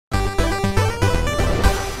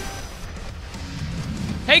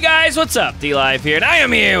Hey guys, what's up? D-Live here, and I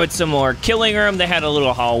am here with some more Killing Room. They had a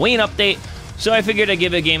little Halloween update, so I figured I'd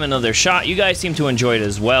give the game another shot. You guys seem to enjoy it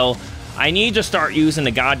as well. I need to start using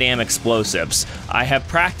the goddamn explosives. I have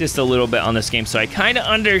practiced a little bit on this game, so I kind of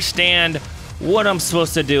understand what I'm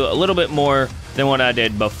supposed to do a little bit more than what I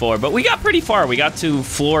did before. But we got pretty far. We got to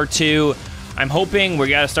floor 2. I'm hoping we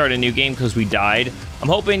gotta start a new game because we died. I'm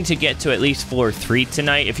hoping to get to at least floor 3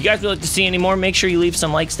 tonight. If you guys would like to see any more, make sure you leave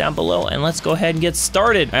some likes down below, and let's go ahead and get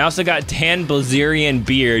started. I also got Dan Bilzerian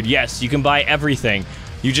Beard. Yes, you can buy everything.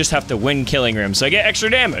 You just have to win Killing Room, so I get extra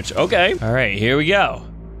damage. Okay. All right, here we go.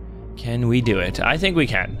 Can we do it? I think we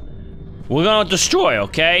can. We're gonna destroy,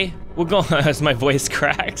 okay? We're going, as my voice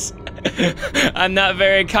cracks. I'm not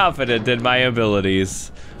very confident in my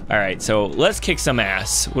abilities. All right, so let's kick some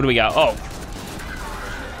ass. What do we got? Oh.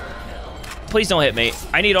 Please don't hit me.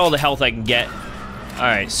 I need all the health I can get. All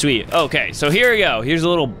right, sweet. Okay, so here we go. Here's a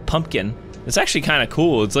little pumpkin. It's actually kind of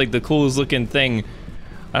cool. It's like the coolest looking thing.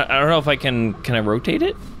 I don't know if I can I rotate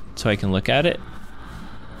it so I can look at it?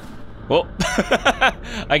 Oh,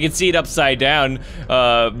 I can see it upside down.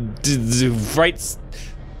 Right,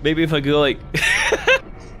 maybe if I go like,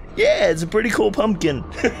 yeah, it's a pretty cool pumpkin.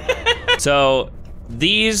 So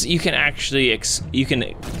these, you can actually, you can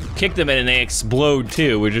kick them in and they explode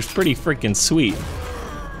too, which is pretty freaking sweet.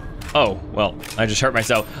 Oh, well, I just hurt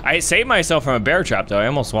myself. I saved myself from a bear trap though. I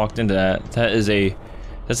almost walked into that. That's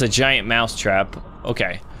a giant mouse trap.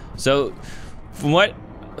 Okay, so from what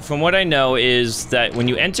I know is that when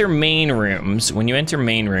you enter main rooms,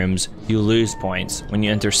 you lose points. When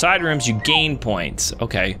you enter side rooms, you gain points.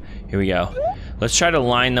 Okay, here we go. Let's try to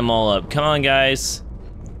line them all up. Come on, guys.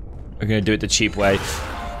 We're gonna do it the cheap way.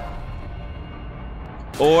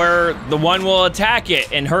 Or the one will attack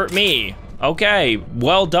it and hurt me. Okay,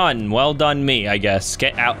 well done me, I guess.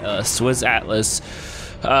 Get Atlas, was Atlas.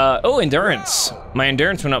 Oh, endurance. My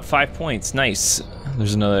endurance went up 5 points, nice.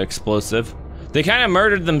 There's another explosive. They kind of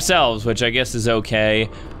murdered themselves, which I guess is okay.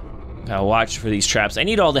 Gotta watch for these traps. I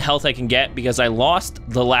need all the health I can get because I lost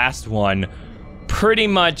the last one pretty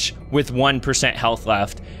much with 1% health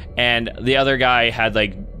left, and the other guy had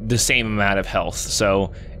like the same amount of health,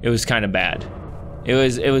 so it was kind of bad. It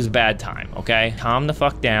was bad time, okay? Calm the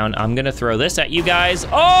fuck down. I'm gonna throw this at you guys.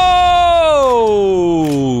 Oh!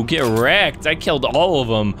 Get wrecked. I killed all of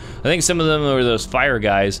them. I think some of them were those fire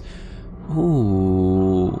guys.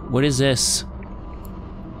 Ooh, what is this?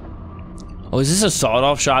 Oh, is this a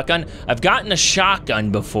sawed-off shotgun? I've gotten a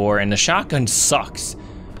shotgun before, and the shotgun sucks.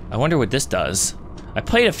 I wonder what this does. I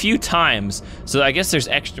played a few times, so I guess there's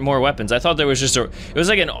more weapons. I thought there was just it was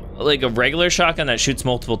like a regular shotgun that shoots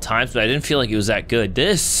multiple times, but I didn't feel like it was that good.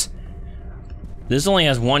 This only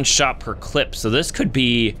has 1 shot per clip, so this could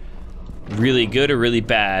be really good or really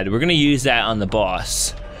bad. We're gonna use that on the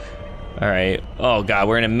boss. All right. Oh God,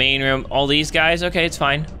 we're in a main room. All these guys, okay, it's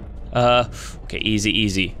fine. Okay,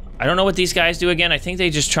 easy. I don't know what these guys do again. I think they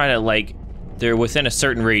just try to like, they're within a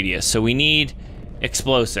certain radius, so we need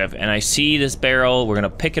explosive, and I see this barrel. We're gonna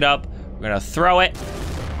pick it up, we're gonna throw it.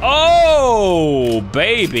 Oh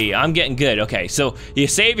baby, I'm getting good. Okay, so you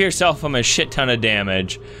save yourself from a shit ton of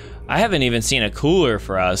damage. I haven't even seen a cooler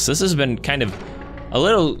for us. This has been kind of a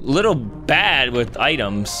little bad with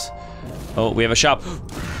items. Oh, we have a shop.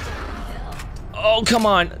 Oh, come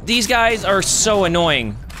on, these guys are so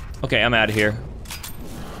annoying. Okay, I'm out of here.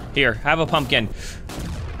 Here, have a pumpkin.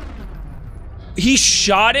 He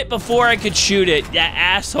shot it before I could shoot it, that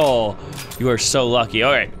asshole. You are so lucky.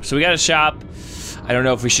 All right, so we got a shop. I don't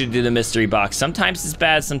know if we should do the mystery box. Sometimes it's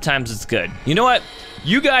bad, sometimes it's good. You know what?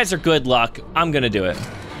 You guys are good luck. I'm gonna do it.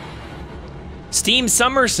 Steam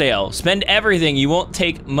summer sale. Spend everything. You won't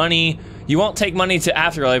take money. You won't take money to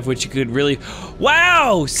Afterlife, which you could really,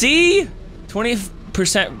 wow, see?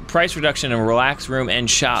 20% price reduction in relax room and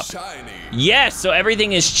shop. Shiny. Yes, so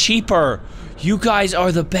everything is cheaper. You guys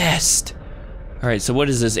are the best. All right, so what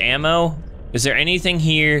is this, ammo? Is there anything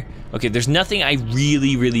here? Okay, there's nothing I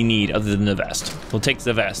really need other than the vest. We'll take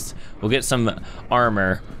the vest. We'll get some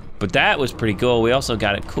armor, but that was pretty cool. We also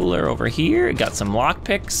got a cooler over here. Got some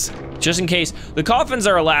lockpicks, just in case. The coffins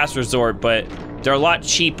are a last resort, but they're a lot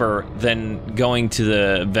cheaper than going to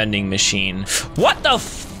the vending machine. What the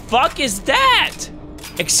fuck is that?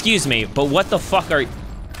 Excuse me, but what the fuck are,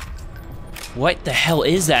 what the hell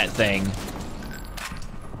is that thing?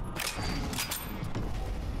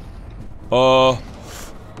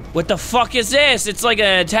 What the fuck is this? It's like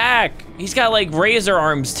an attack. He's got like razor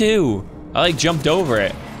arms too. I like jumped over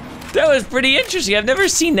it. That was pretty interesting. I've never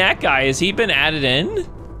seen that guy. Has he been added in?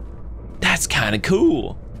 That's kind of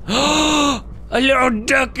cool. A little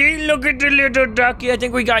ducky, look at the little ducky. I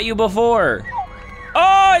think we got you before.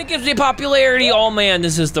 Oh, it gives me popularity. Oh man,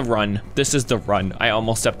 this is the run. This is the run. I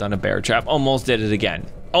almost stepped on a bear trap. Almost did it again.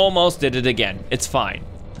 Almost did it again. It's fine.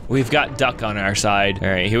 We've got duck on our side. All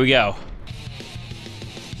right, here we go.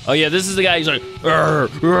 Oh yeah, this is the guy who's like, "Arr,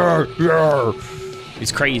 arr, arr."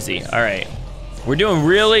 He's crazy. All right, we're doing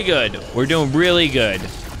really good. We're doing really good.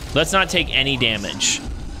 Let's not take any damage.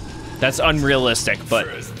 That's unrealistic, but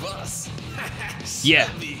yeah,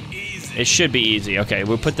 it should be easy. Okay,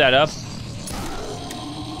 we'll put that up.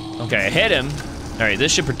 Okay, I hit him. All right,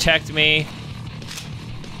 this should protect me.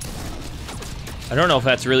 I don't know if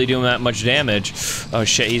that's really doing that much damage. Oh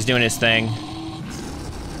shit, he's doing his thing.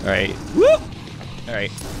 All right, whoop. All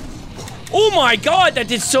right. Oh my God, that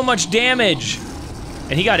did so much damage.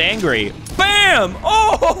 And he got angry. Bam!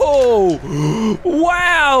 Oh!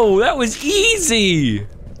 Wow, that was easy.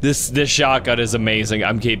 This shotgun is amazing.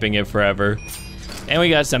 I'm keeping it forever. And we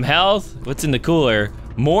got some health. What's in the cooler?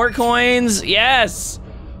 More coins, yes.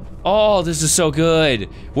 Oh, this is so good.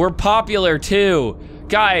 We're popular too.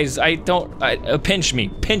 Guys, pinch me,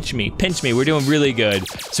 pinch me, pinch me. We're doing really good.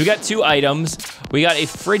 So we got 2 items. We got a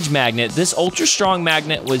fridge magnet. This ultra strong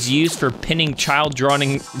magnet was used for pinning child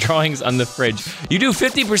drawings on the fridge. You do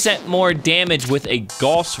 50% more damage with a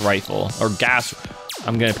Gauss rifle, or gas.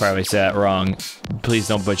 I'm gonna probably say that wrong. Please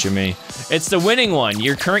don't butcher me. It's the winning one.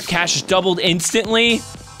 Your current cash is doubled instantly.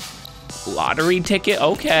 Lottery ticket,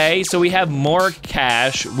 okay. So we have more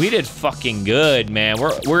cash. We did fucking good, man.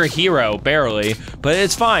 We're a hero, barely, but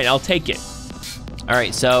it's fine, I'll take it. All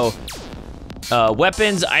right, so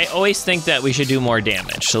weapons, I always think that we should do more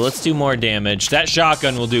damage. So let's do more damage. That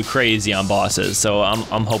shotgun will do crazy on bosses, so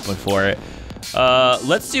I'm hoping for it.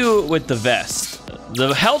 Let's do it with the vest.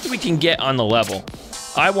 The health we can get on the level.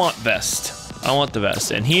 I want vest. I want the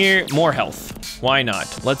vest. And here, more health. Why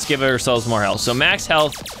not? Let's give ourselves more health. So max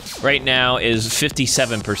health right now is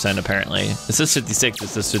 57% apparently. It says 56, it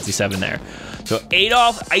says 57 there. So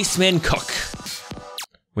Adolf Iceman Cook.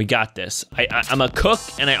 We got this. I'm a cook,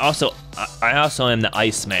 and I also am the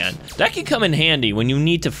Iceman. That can come in handy when you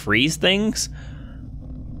need to freeze things.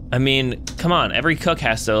 I mean, come on, every cook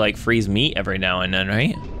has to like freeze meat every now and then,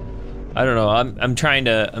 right? I don't know.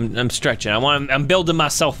 I'm stretching. I'm building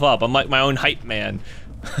myself up. I'm like my own hype man.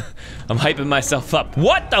 I'm hyping myself up.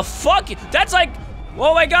 What the fuck? That's like,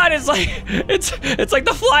 oh my God! It's like like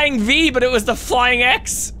the flying V, but it was the flying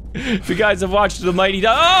X. If you guys have watched the Mighty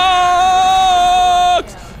Ducks.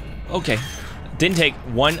 Okay, didn't take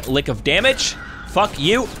one lick of damage. Fuck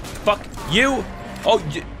you. Fuck you. Oh,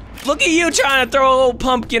 look at you trying to throw a little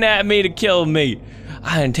pumpkin at me to kill me.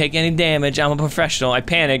 I didn't take any damage. I'm a professional. I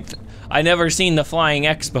panicked. I never seen the flying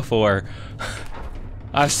X before.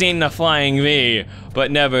 I've seen the flying V,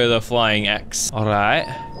 but never the flying X. All right.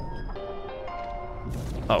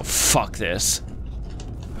 Oh, fuck this.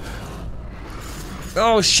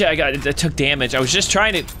 Oh shit, I took damage. I was just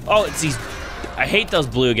trying to, oh, it's these, I hate those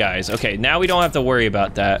blue guys. Okay, now we don't have to worry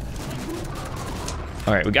about that.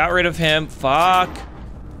 All right, we got rid of him, fuck.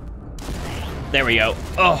 There we go.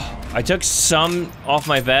 Oh, I took some off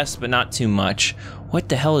my vest, but not too much. What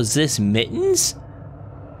the hell is this, mittens?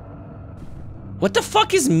 What the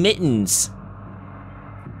fuck is mittens?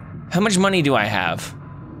 How much money do I have?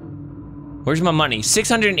 Where's my money?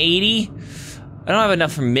 680? I don't have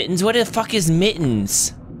enough for mittens. What the fuck is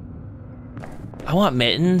mittens? I want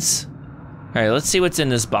mittens. All right, let's see what's in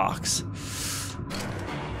this box.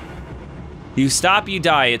 You stop, you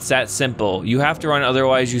die. It's that simple. You have to run,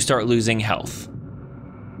 otherwise you start losing health.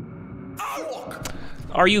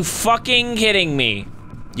 Are you fucking kidding me?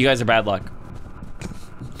 You guys are bad luck.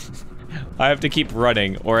 I have to keep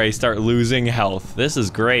running or I start losing health. This is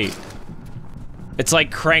great. It's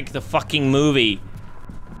like Crank the fucking movie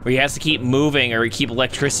where he has to keep moving or keep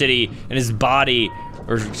electricity in his body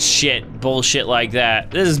or shit, bullshit like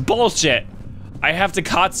that. This is bullshit. I have to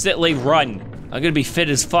constantly run. I'm gonna be fit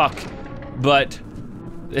as fuck, but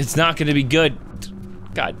it's not gonna be good.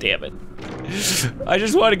 God damn it. I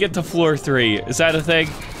just want to get to floor 3. Is that a thing?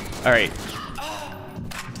 All right.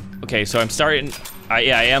 Okay, so I'm starting,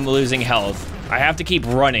 yeah, I am losing health. I have to keep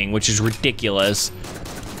running, which is ridiculous.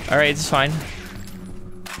 All right, it's fine.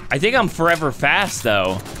 I think I'm forever fast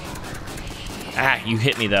though. Ah, you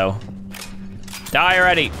hit me though. Die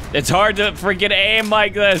already. It's hard to freaking aim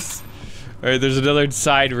like this. All right, there's another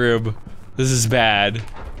side room. This is bad.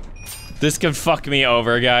 This could fuck me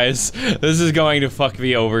over, guys. This is going to fuck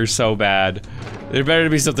me over so bad. There better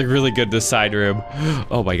be something really good in this side room.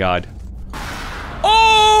 Oh my God.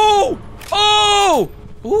 Oh! Oh!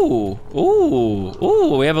 Ooh, ooh,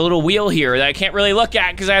 ooh, we have a little wheel here that I can't really look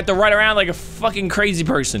at because I have to run around like a fucking crazy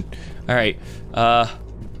person. All right,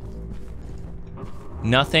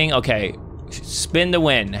 nothing, okay. Spin to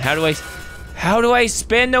win. How do I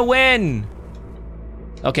spin to win?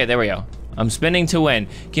 Okay, there we go. I'm spinning to win.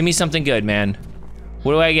 Give me something good, man.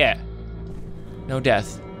 What do I get? No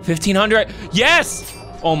death. 1,500. Yes!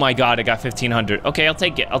 Oh my God, I got 1,500. Okay, I'll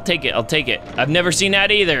take it. I'll take it. I'll take it. I've never seen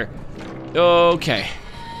that either. Okay.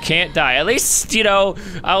 Can't die. At least, you know,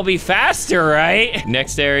 I'll be faster, right?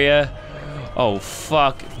 Next area. Oh,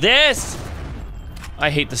 fuck this. I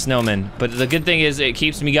hate the snowman, but the good thing is it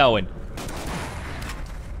keeps me going.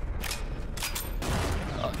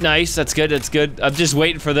 Nice, that's good, that's good. I'm just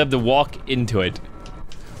waiting for them to walk into it.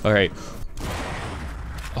 All right.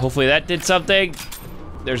 Hopefully that did something.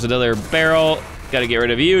 There's another barrel. Gotta get rid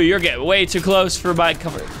of you. You're getting way too close for my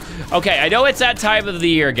cover. Okay, I know it's that time of the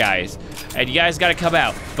year, guys, and you guys gotta come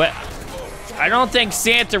out, but I don't think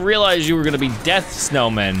Santa realized you were gonna be death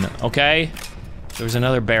snowmen, okay? There's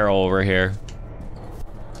another barrel over here.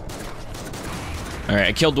 All right,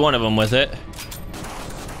 I killed one of them with it.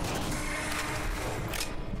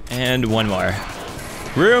 And one more.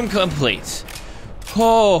 Room complete.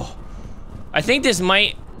 Oh, I think this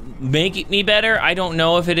might make me better. I don't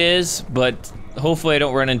know if it is, but hopefully I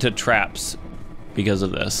don't run into traps because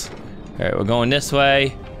of this. All right, we're going this way.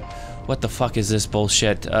 What the fuck is this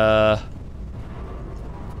bullshit? Oh,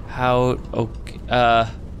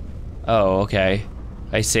 okay.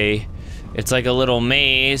 I see. It's like a little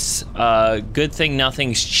maze. Good thing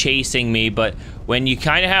nothing's chasing me, but when you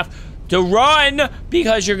kind of have to run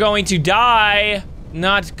because you're going to die,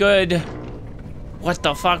 not good. What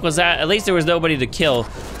the fuck was that? At least there was nobody to kill.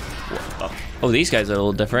 Oh, these guys are a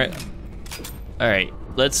little different. All right,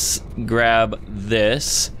 let's grab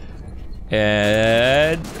this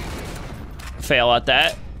and fail at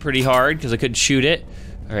that pretty hard because I couldn't shoot it.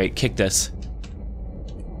 All right, kick this.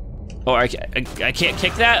 Oh, I can't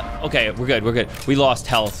kick that? Okay, we're good, we're good. We lost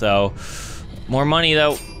health though. More money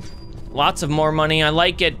though. Lots of more money, I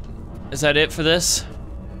like it. Is that it for this?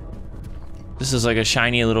 This is like a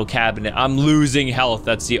shiny little cabinet. I'm losing health,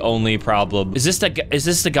 that's the only problem. Is this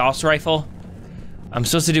the Gauss rifle? I'm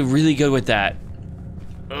supposed to do really good with that.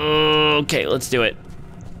 Okay, let's do it.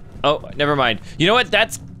 Oh, never mind. You know what,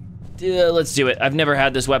 let's do it. I've never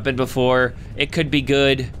had this weapon before. It could be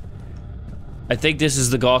good. I think this is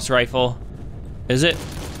the Gauss rifle. Is it?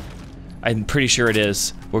 I'm pretty sure it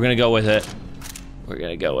is. We're gonna go with it. We're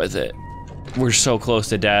gonna go with it. We're so close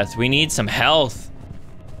to death. We need some health.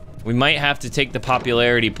 We might have to take the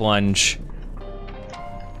popularity plunge.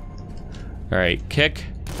 All right, kick.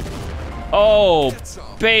 Oh,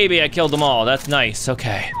 baby, I killed them all. That's nice,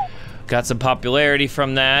 okay. Got some popularity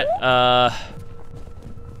from that.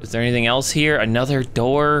 Is there anything else here? Another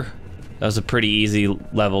door? That was a pretty easy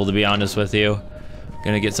level, to be honest with you.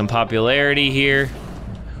 Gonna get some popularity here.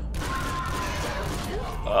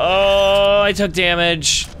 Oh, I took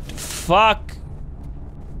damage. Fuck.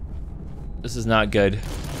 This is not good.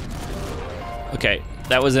 Okay,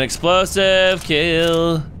 that was an explosive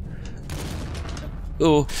kill.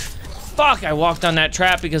 Ooh, fuck, I walked on that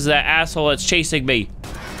trap because of that asshole that's chasing me.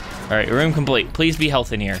 All right, room complete. Please be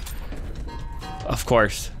health in here. Of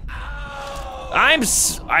course. I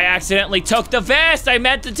accidentally took the vest. I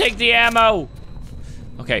meant to take the ammo.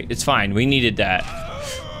 Okay, it's fine. We needed that.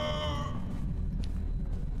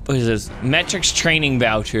 What is this? Metrics training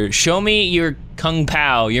voucher. Show me your Kung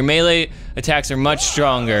Pao. Your melee attacks are much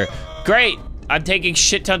stronger. Great. I'm taking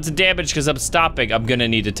shit tons of damage because I'm stopping. I'm gonna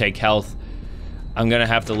need to take health. I'm gonna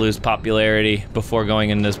have to lose popularity before going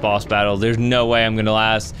in this boss battle. There's no way I'm gonna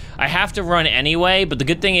last. I have to run anyway, but the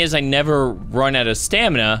good thing is I never run out of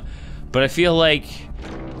stamina. But I feel like,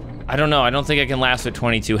 I don't know, I don't think I can last with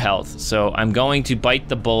 22 health. So I'm going to bite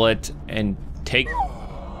the bullet and take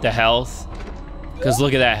the health. Because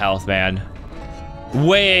look at that health, man.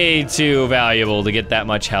 Way too valuable to get that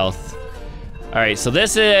much health. All right, so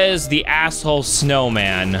this is the asshole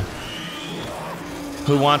snowman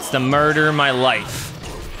who wants to murder my life.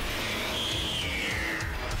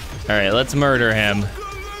 All right, let's murder him.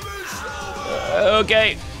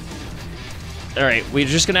 Okay. All right, we're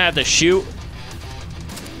just gonna have to shoot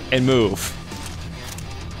and move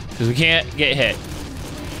because we can't get hit.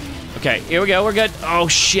 Okay, here we go, we're good. Oh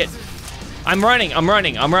shit, I'm running,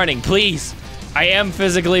 please. I am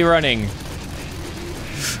physically running.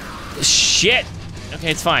 Shit.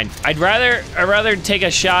 Okay, it's fine. I'd rather take a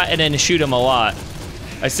shot and then shoot him a lot.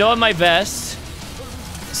 I still have my vest.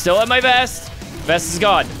 Vest is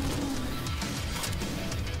gone.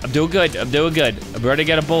 I'm doing good, I'm ready to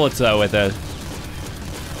get a bullet though with it.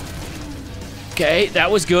 Okay, that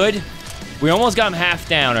was good. We almost got him half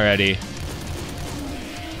down already.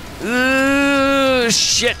 Ooh,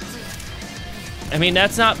 shit. I mean,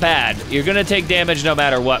 that's not bad. You're gonna take damage no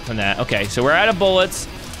matter what from that. Okay, so we're out of bullets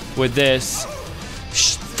with this.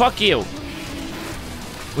 Fuck you.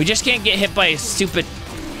 We just can't get hit by a stupid...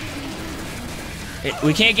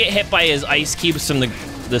 We can't get hit by his ice cubes from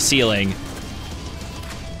the ceiling.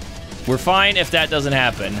 We're fine if that doesn't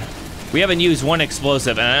happen. We haven't used one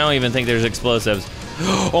explosive, and I don't even think there's explosives.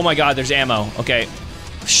 Oh my god, there's ammo. Okay.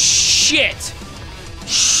 Shit!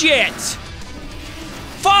 Shit!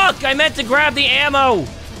 Fuck! I meant to grab the ammo!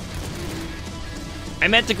 I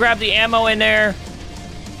meant to grab the ammo in there.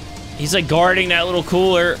 He's like guarding that little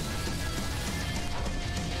cooler.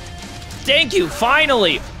 Thank you,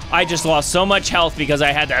 finally! I just lost so much health because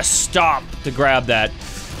I had to stop to grab that.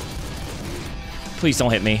 Please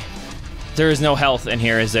don't hit me. There is no health in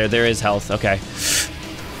here, is there? There is health, okay.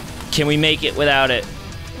 Can we make it without it?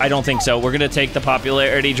 I don't think so. We're gonna take the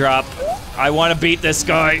popularity drop. I wanna beat this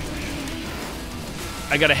guy.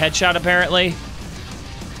 I got a headshot, apparently.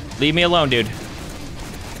 Leave me alone, dude.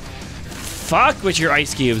 Fuck with your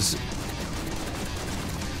ice cubes.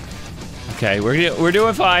 Okay, we're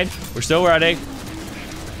doing fine. We're still running.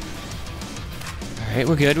 All right,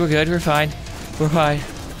 we're good, we're fine. We're fine.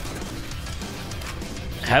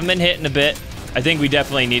 Haven't been hit in a bit. I think we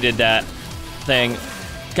definitely needed that thing.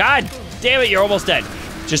 God damn it, you're almost dead.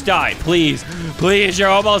 Just die, please. Please, you're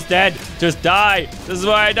almost dead. Just die. This is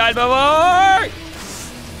why I died before.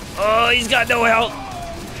 Oh, he's got no health.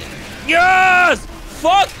 Yes!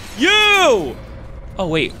 Fuck you! Oh,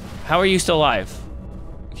 wait. How are you still alive?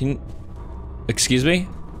 Excuse me?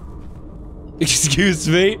 Excuse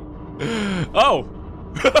me? Oh.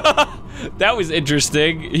 That was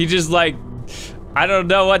interesting. He just like, I don't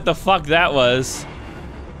know what the fuck that was.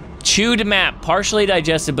 Chewed map, partially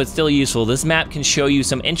digested but still useful. This map can show you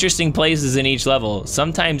some interesting places in each level,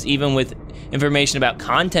 sometimes even with information about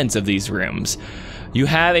contents of these rooms. You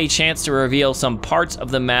have a chance to reveal some parts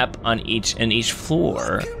of the map on each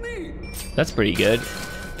floor. That's pretty good.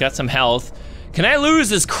 Got some health. Can I lose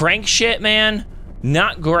this crank shit, man?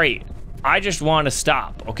 Not great. I just want to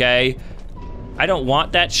stop, okay? I don't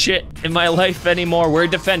want that shit in my life anymore. We're a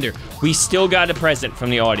defender. We still got a present from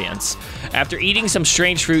the audience. After eating some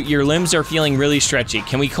strange fruit, your limbs are feeling really stretchy.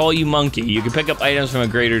 Can we call you Monkey? You can pick up items from a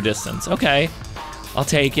greater distance. Okay, I'll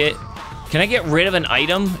take it. Can I get rid of an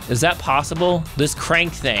item? Is that possible? This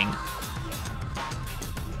crank thing.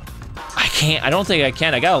 I can't, I don't think I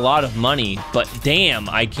can. I got a lot of money, but damn,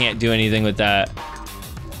 I can't do anything with that.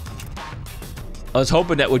 I was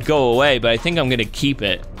hoping that would go away, but I think I'm gonna keep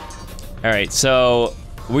it. All right, so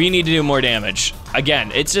we need to do more damage.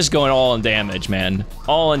 Again, it's just going all in damage, man.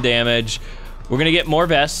 All in damage. We're gonna get more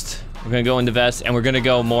vest. We're gonna go into vest, and we're gonna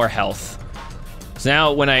go more health. So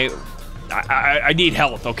now when I need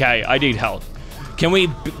health, okay? I need health. Can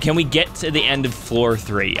we get to the end of floor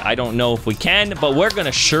 3? I don't know if we can, but we're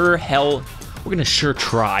gonna sure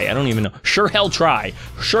try. I don't even know. Sure hell try.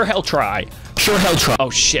 Sure hell try. Sure hell try.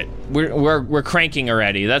 Oh shit. We're cranking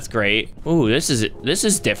already. That's great. Ooh, this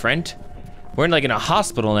is different. We're in a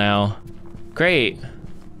hospital now. Great.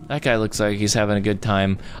 That guy looks like he's having a good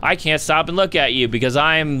time. I can't stop and look at you because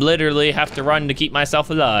I'm literally have to run to keep myself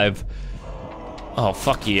alive. Oh,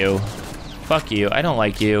 fuck you. Fuck you. I don't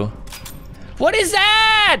like you. What is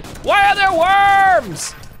that? Why are there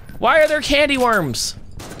worms? Why are there candy worms?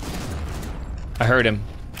 I heard him.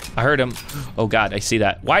 I heard him. Oh God, I see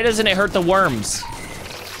that. Why doesn't it hurt the worms?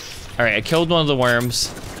 All right, I killed one of the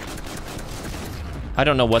worms. I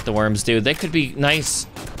don't know what the worms do. They could be nice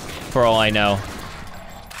for all I know.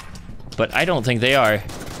 But I don't think they are.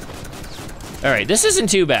 All right, this isn't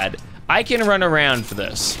too bad. I can run around for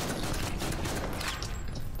this.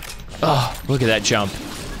 Oh, look at that jump.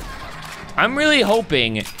 I'm really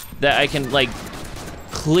hoping that I can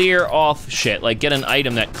clear off shit, get an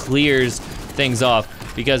item that clears things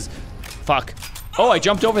off because, fuck. Oh, I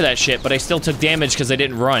jumped over that shit, but I still took damage because I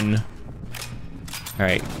didn't run. All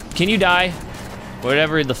right, can you die?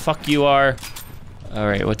 Whatever the fuck you are. All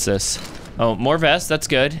right, what's this? Oh, more vest, that's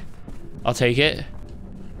good. I'll take it.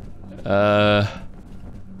 All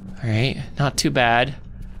right, not too bad.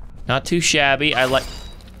 Not too shabby,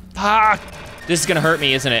 fuck! This is gonna hurt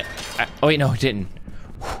me, isn't it? Oh wait, no, it didn't.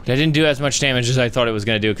 That didn't do as much damage as I thought it was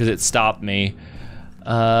gonna do because it stopped me. We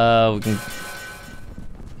can,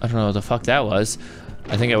 I don't know what the fuck that was.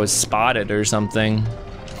 I think I was spotted or something.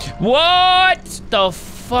 What the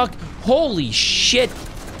fuck? Holy shit.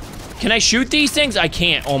 Can I shoot these things? I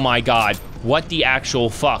can't, oh my God. What the actual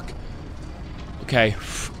fuck? Okay,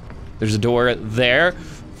 there's a door there.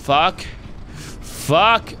 Fuck,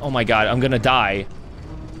 fuck. Oh my God, I'm gonna die.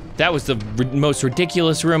 That was the most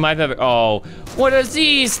ridiculous room I've ever, oh. What are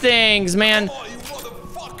these things, man?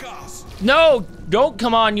 No, Don't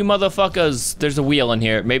come on, you motherfuckers. There's a wheel in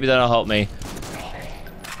here. Maybe that'll help me.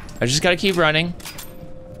 I just gotta keep running.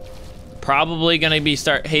 Probably gonna be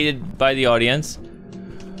hated by the audience.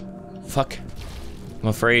 Fuck. I'm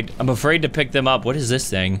afraid to pick them up. What is this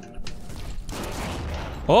thing?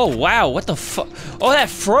 Oh, wow, what the fuck? Oh, that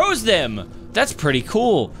froze them. That's pretty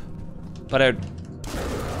cool. But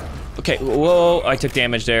okay, whoa, I took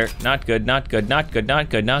damage there. Not good, not good, not good, not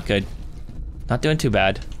good, not good. Not doing too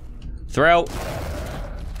bad. Throw.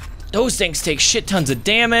 Those things take shit tons of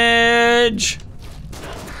damage.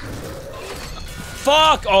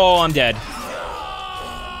 Fuck, oh, I'm dead.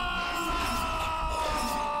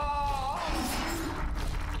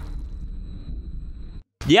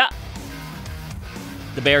 Yeah.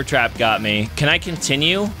 The bear trap got me. Can I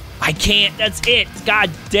continue? I can't, that's it. God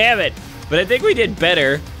damn it. But I think we did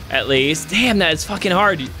better, at least. Damn, that's fucking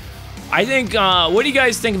hard. I think, what do you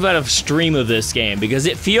guys think about a stream of this game? Because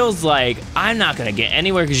it feels like I'm not gonna get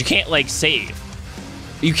anywhere because you can't, like, save.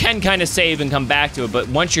 You can kind of save and come back to it, but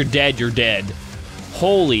once you're dead, you're dead.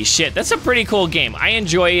 Holy shit, that's a pretty cool game. I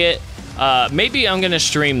enjoy it. Maybe I'm gonna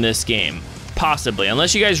stream this game. Possibly,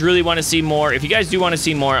 unless you guys really want to see more. If you guys do want to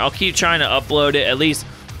see more, I'll keep trying to upload it, at least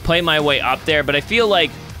play my way up there. But I feel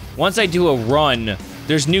like once I do a run,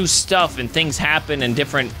 there's new stuff and things happen and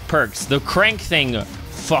different perks. The crank thing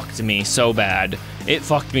fucked me so bad. It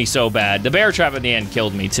fucked me so bad. The bear trap at the end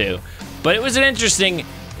killed me too. But it was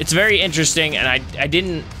it's very interesting, and I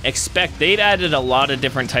didn't expect, they'd added a lot of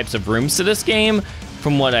different types of rooms to this game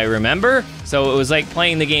from what I remember. So it was like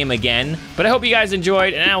playing the game again. But I hope you guys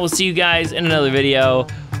enjoyed, and I will see you guys in another video.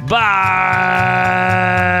 Bye!